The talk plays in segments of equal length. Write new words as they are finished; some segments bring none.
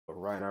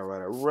All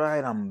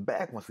right. I'm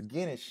back once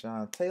again. It's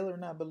Sean Taylor,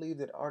 and I believe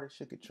that artists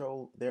should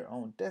control their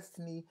own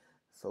destiny.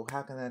 So,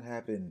 how can that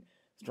happen?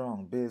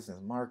 Strong business,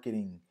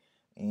 marketing,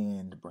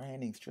 and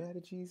branding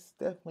strategies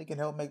definitely can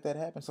help make that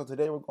happen. So,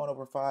 today we're going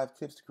over 5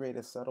 tips to create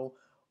a subtle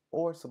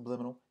or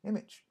subliminal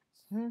image.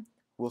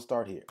 We'll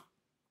start here.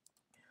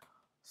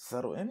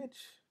 Subtle image?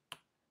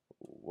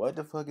 What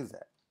the fuck is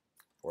that?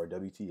 Or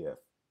WTF?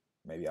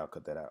 Maybe I'll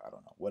cut that out. I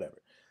don't know.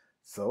 Whatever.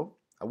 So,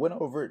 I went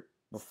over it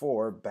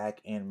before back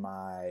in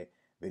my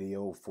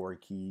video 4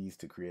 keys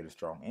to create a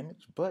strong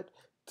image, but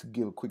to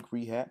give a quick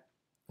recap,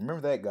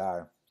 remember that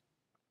guy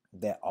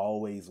that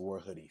always wore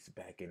hoodies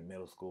back in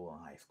middle school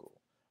and high school,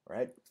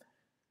 right?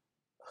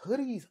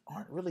 Hoodies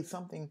aren't really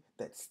something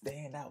that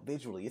stand out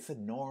visually. It's a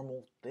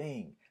normal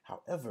thing.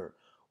 However,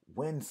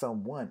 when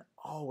someone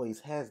always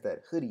has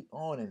that hoodie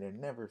on and they're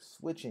never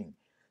switching,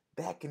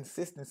 that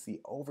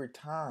consistency over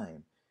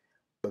time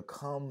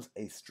becomes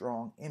a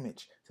strong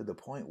image to the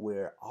point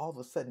where all of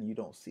a sudden you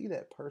don't see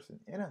that person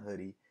in a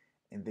hoodie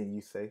and then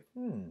you say,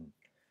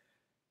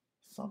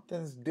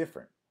 something's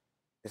different.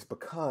 It's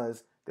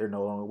because they're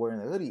no longer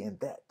wearing the hoodie, and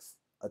that's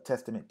a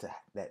testament to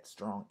that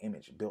strong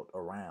image built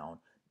around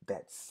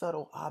that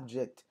subtle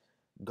object,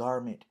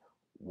 garment,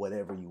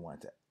 whatever you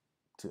want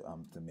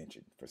to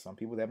mention. For some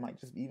people, that might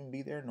just even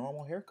be their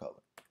normal hair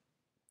color.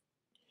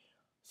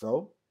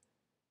 So,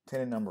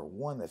 tenet number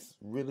one that's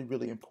really,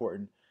 really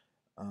important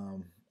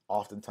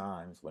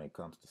oftentimes when it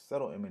comes to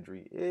subtle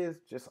imagery is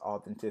just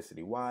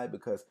authenticity. Why?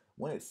 Because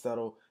when it's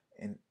subtle,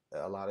 and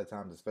a lot of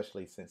times,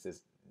 especially since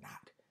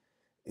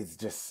it's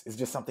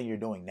just something you're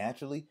doing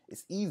naturally,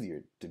 it's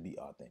easier to be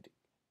authentic.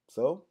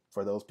 So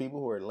for those people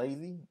who are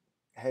lazy,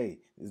 hey,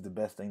 this is the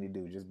best thing to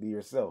do. Just be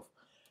yourself.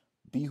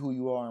 Be who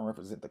you are and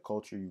represent the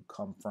culture you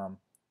come from.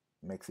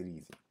 Makes it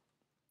easy.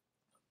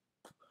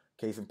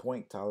 Case in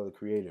point, Tyler the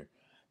Creator.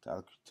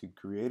 Tyler the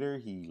Creator,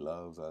 he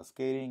loves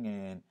skating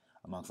and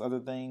amongst other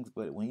things.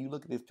 But when you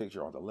look at this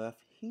picture on the left,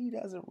 he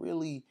doesn't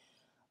really,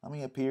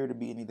 appear to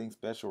be anything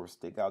special or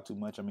stick out too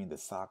much. The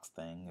socks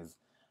thing has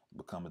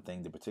become a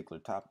thing, the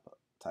particular type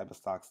of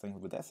socks thing,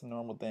 but that's a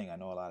normal thing. I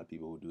know a lot of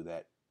people who do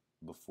that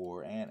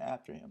before and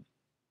after him.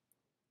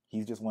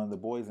 He's just one of the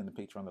boys in the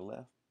picture on the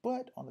left,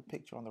 but on the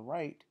picture on the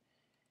right,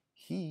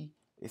 he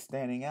is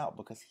standing out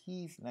because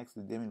he's next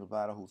to Demi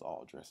Lovato, who's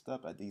all dressed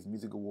up at these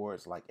music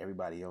awards like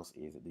everybody else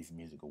is at these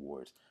music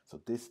awards.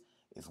 So this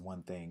is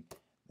one thing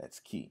that's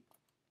key.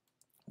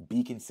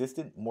 Be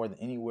consistent more than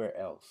anywhere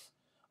else,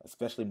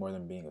 especially more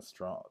than being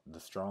the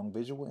strong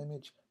visual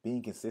image.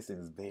 Being consistent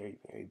is very,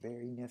 very,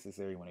 very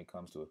necessary when it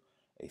comes to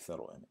a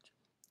subtle image,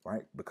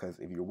 right? Because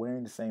if you're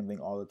wearing the same thing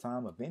all the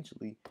time,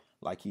 eventually,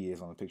 like he is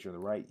on the picture on the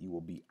right, you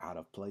will be out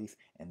of place,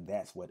 and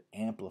that's what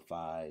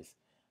amplifies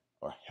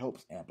or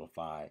helps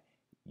amplify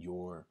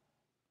your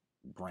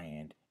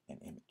brand and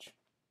image.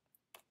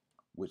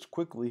 Which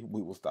quickly,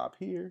 we will stop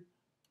here.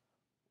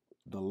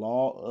 The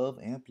law of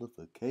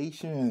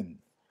amplification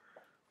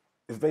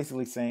is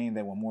basically saying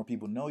that when more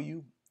people know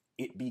you,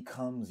 it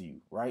becomes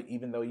you, right?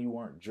 Even though you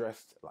weren't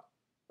dressed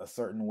a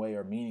certain way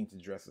or meaning to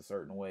dress a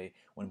certain way,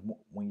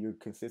 when you're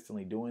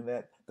consistently doing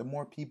that, the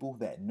more people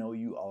that know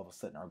you all of a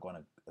sudden are going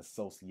to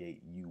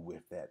associate you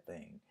with that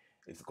thing.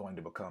 It's going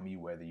to become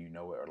you whether you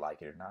know it or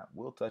like it or not.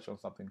 We'll touch on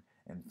something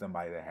and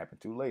somebody that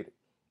happened to later.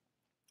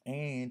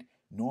 And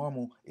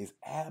normal is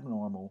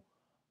abnormal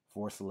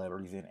for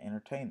celebrities and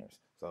entertainers.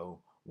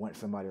 So when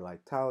somebody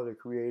like Tyler the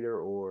Creator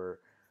or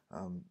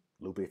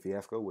Lupe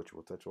Fiasco, which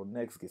we'll touch on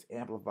next, gets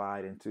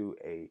amplified into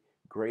a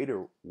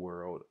greater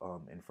world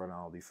in front of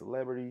all these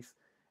celebrities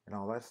and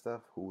all that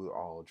stuff, who are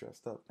all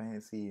dressed up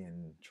fancy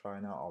and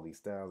trying out all these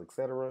styles,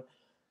 etc.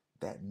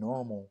 That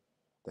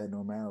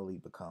normality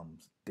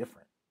becomes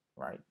different,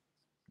 right?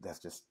 That's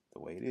just the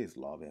way it is.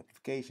 Law of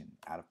amplification,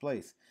 out of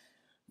place.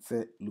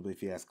 Said Lupe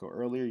Fiasco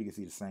earlier, you can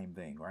see the same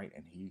thing, right?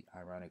 And he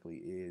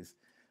ironically is,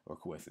 or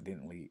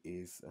coincidentally,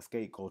 is a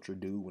skate culture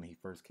dude. When he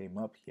first came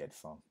up, he had the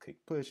song Kick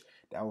Push.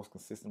 That was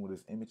consistent with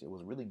his image. It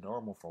was really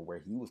normal from where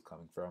he was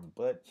coming from,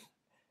 but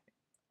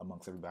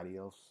amongst everybody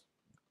else,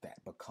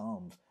 that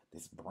becomes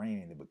this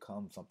brand. It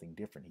becomes something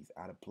different. He's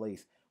out of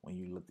place. When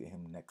you look at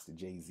him next to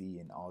Jay-Z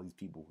and all these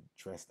people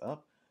dressed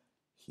up,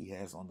 he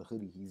has on the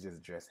hoodie. He's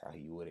just dressed how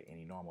he would at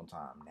any normal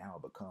time. Now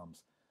it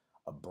becomes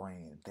a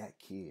brand. That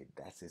kid,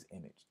 that's his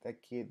image.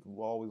 That kid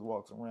who always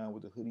walks around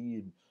with a hoodie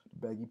and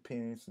the baggy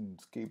pants and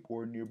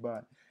skateboard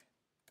nearby.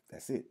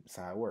 That's it. That's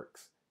how it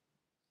works.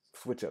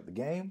 Switch up the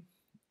game.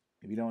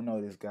 If you don't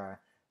know this guy,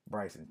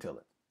 Bryson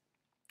Tiller.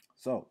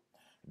 So,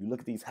 if you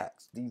look at these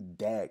hats, these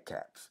dad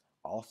caps,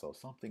 also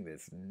something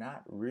that's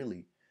not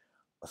really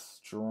a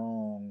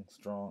strong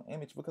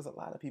image because a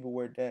lot of people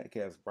wear dad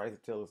caps. Bryson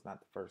Tiller's not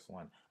the first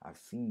one I've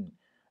seen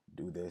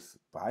do this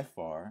by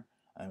far.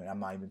 I'm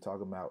not even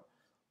talking about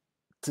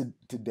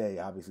today.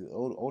 Obviously,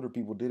 older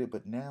people did it,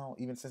 but now,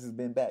 even since it's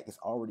been back, it's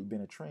already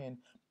been a trend.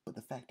 But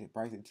the fact that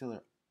Bryson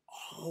Tiller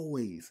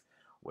always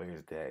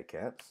wears dad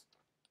caps,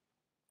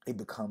 it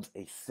becomes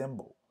a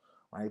symbol,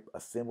 right?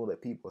 A symbol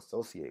that people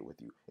associate with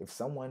you. If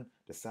someone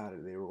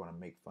decided they were going to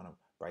make fun of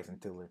Bryson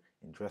Tiller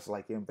and dress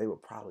like him, they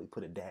would probably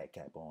put a dad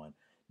cap on.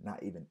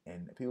 Not even,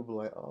 and people be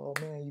like, oh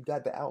man, you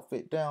got the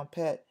outfit down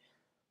pat.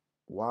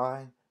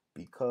 Why?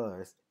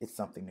 Because it's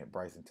something that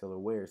Bryson Tiller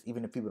wears.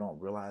 Even if people don't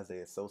realize they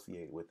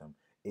associate with him,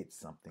 it's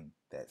something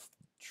that's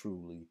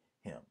truly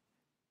him.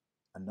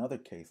 Another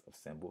case of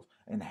symbols,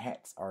 and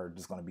hats are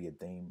just going to be a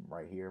theme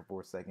right here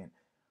for a second,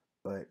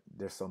 but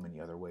there's so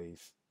many other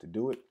ways to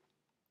do it.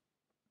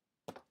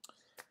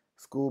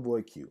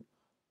 Schoolboy Q.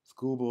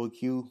 Schoolboy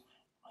Q,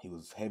 he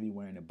was heavy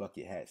wearing the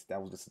bucket hats.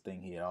 That was just a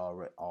thing he had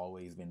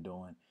always been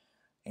doing.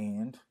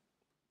 And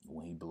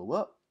when he blew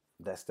up,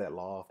 that's that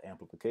law of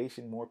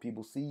amplification. More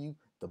people see you.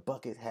 The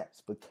bucket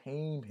hats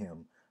became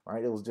him,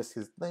 right? It was just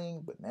his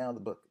thing, but now the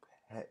bucket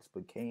hats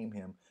became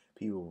him.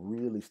 People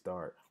really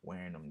start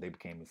wearing them. They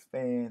became his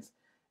fans,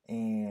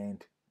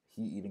 and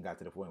he even got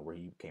to the point where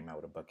he came out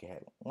with a bucket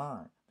hat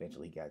line.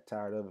 Eventually, he got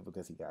tired of it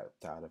because he got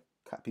tired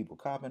of people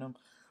copying him.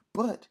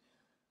 But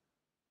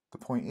the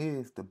point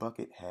is, the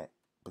bucket hat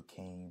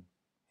became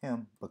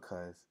him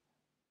because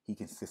he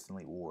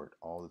consistently wore it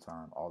all the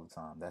time, all the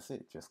time. That's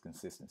it, just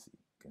consistency,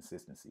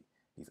 consistency.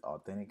 He's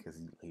authentic because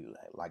he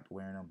liked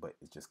wearing them, but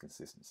it's just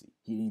consistency.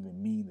 He didn't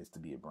even mean this to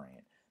be a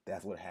brand.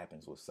 That's what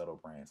happens with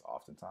subtle brands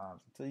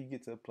oftentimes until you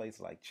get to a place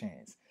like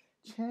Chance.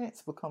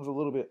 Chance becomes a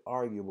little bit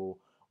arguable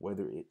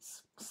whether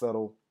it's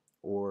subtle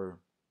or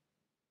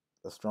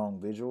a strong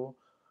visual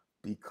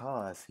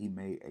because he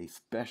made a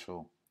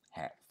special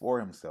hat for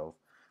himself,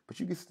 but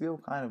you can still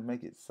kind of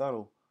make it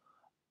subtle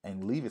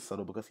and leave it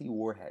subtle because he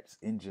wore hats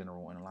in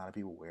general, and a lot of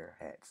people wear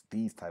hats,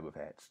 these type of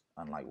hats,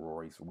 unlike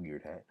Rory's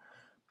weird hat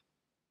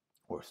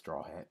or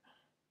straw hat.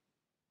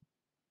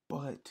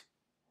 But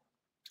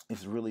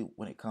it's really,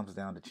 when it comes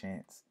down to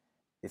Chance,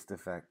 it's the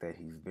fact that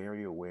he's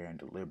very aware and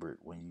deliberate.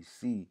 When you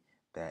see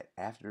that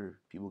after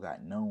people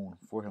got known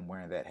for him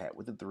wearing that hat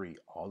with the 3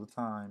 all the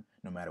time,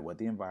 no matter what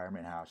the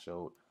environment, how it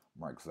showed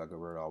Mark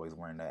Zuckerberg always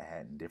wearing that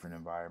hat in different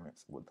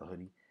environments with the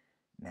hoodie,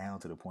 now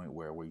to the point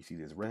where you see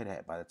this red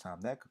hat, by the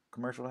time that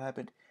commercial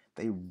happened,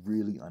 they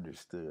really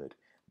understood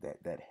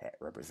that that hat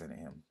represented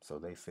him. So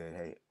they said,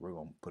 hey, we're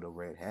going to put a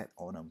red hat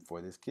on him for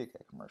this Kit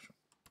Kat commercial.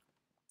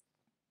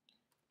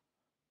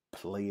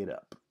 Play it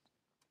up.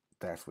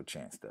 That's what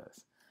Chance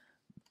does.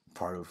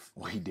 Part of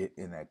what he did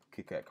in that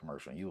Kit Kat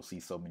commercial. And you'll see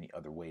so many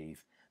other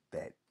ways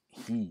that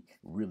he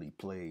really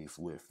plays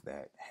with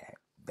that hat,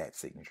 that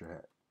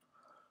signature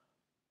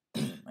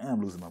hat.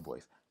 I'm losing my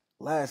voice.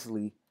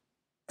 Lastly,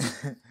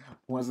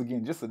 once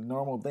again, just a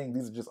normal thing.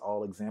 These are just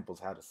all examples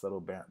how the subtle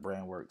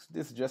brand works.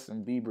 This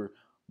Justin Bieber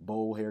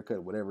bowl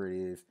haircut, whatever it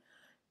is.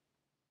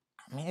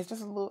 I mean, it's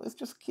just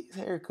a kid's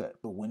haircut.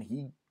 But when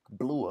he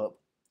blew up,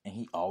 and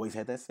he always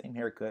had that same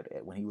haircut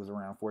when he was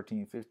around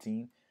 14,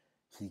 15,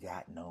 he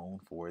got known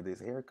for this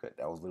haircut.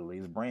 That was literally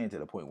his brand to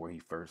the point where he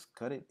first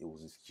cut it. It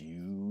was this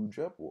huge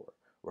uproar,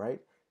 right?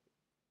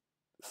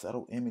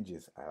 Subtle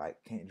images, I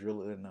can't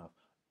drill it enough,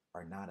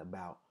 are not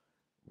about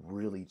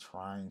really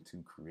trying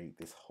to create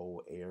this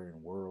whole air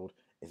and world.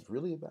 It's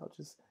really about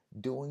just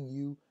doing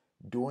you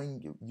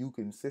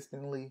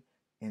consistently,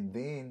 and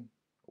then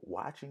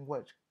watching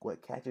what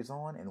catches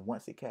on, and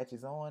once it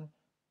catches on,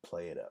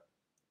 play it up.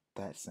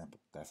 That's simple.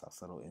 That's how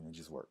subtle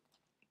images work.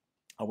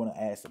 I want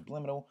to add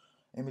subliminal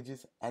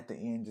images at the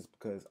end just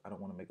because I don't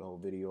want to make a whole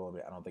video of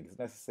it. I don't think it's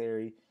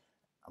necessary.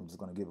 I'm just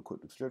going to give a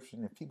quick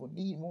description. If people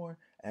need more,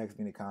 ask me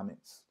in the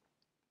comments,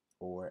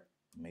 or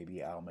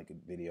maybe I'll make a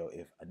video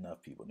if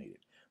enough people need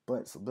it.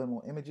 But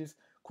subliminal images,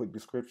 quick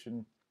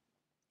description,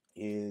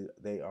 is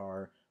they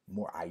are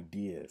more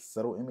ideas.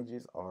 Subtle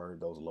images are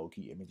those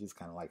low-key images,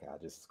 kind of like how I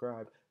just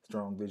described.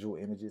 Strong visual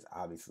images,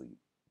 obviously,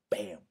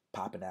 bam,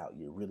 popping out.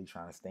 You're really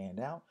trying to stand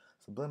out.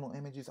 Subliminal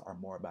images are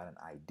more about an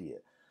idea.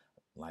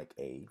 Like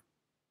a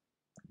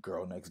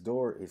Girl Next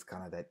Door is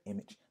kind of that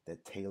image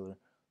that Taylor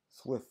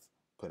Swift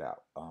put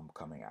out,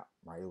 coming out,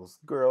 right? It was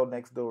Girl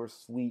Next Door,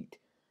 sweet,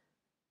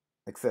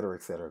 etc.,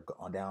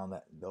 on down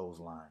those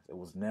lines. It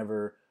was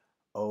never,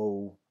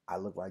 oh, I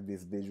look like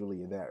this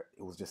visually or that.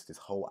 It was just this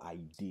whole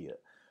idea.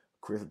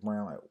 Chris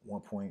Brown at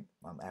one point,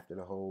 after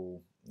the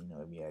whole,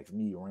 if you ask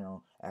me,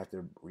 around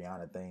after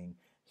Rihanna thing,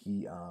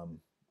 he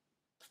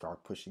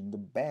started pushing the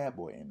bad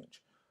boy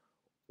image.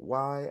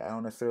 Why? I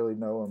don't necessarily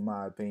know. In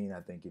my opinion,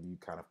 I think if you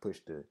kind of push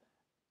the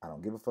I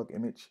don't give a fuck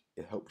image,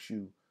 it helps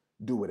you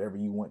do whatever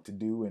you want to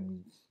do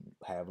and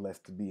have less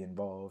to be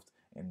involved,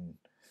 and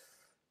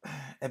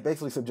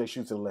basically subjects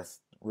you to less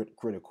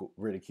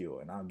ridicule.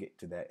 And I'll get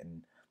to that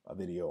in a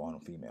video on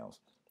females.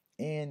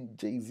 And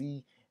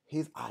Jay-Z,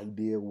 his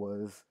idea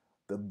was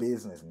the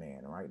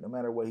businessman, right? No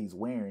matter what he's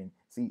wearing,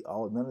 see,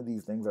 none of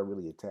these things are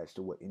really attached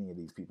to what any of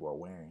these people are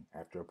wearing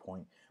after a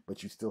point,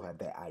 but you still have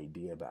that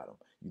idea about him.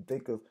 You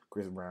think of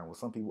Chris Brown. Well,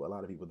 a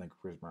lot of people think of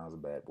Chris Brown as a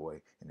bad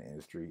boy in the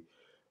industry.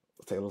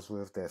 Taylor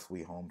Swift, that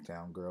sweet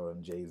hometown girl,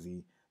 and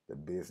Jay-Z, the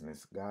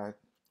business guy.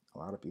 A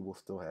lot of people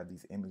still have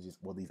these images,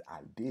 these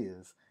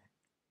ideas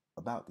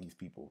about these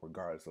people,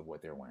 regardless of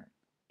what they're wearing.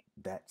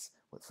 That's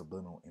what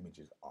subliminal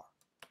images are.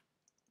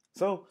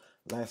 So,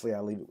 lastly,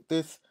 I'll leave it with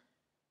this.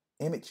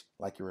 Image,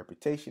 like your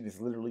reputation,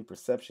 is literally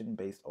perception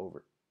based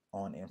over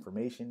on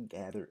information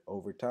gathered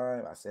over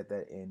time. I said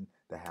that in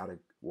the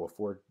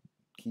 4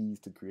 keys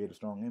to create a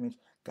strong image.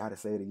 Gotta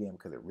say it again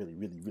because it really,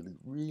 really, really,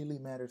 really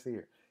matters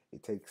here.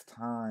 It takes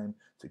time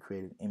to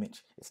create an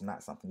image. It's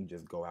not something you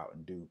just go out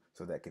and do.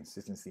 So that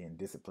consistency and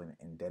discipline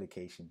and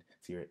dedication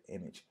to your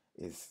image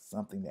is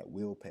something that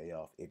will pay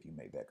off if you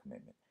make that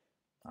commitment.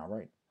 All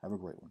right. Have a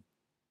great one.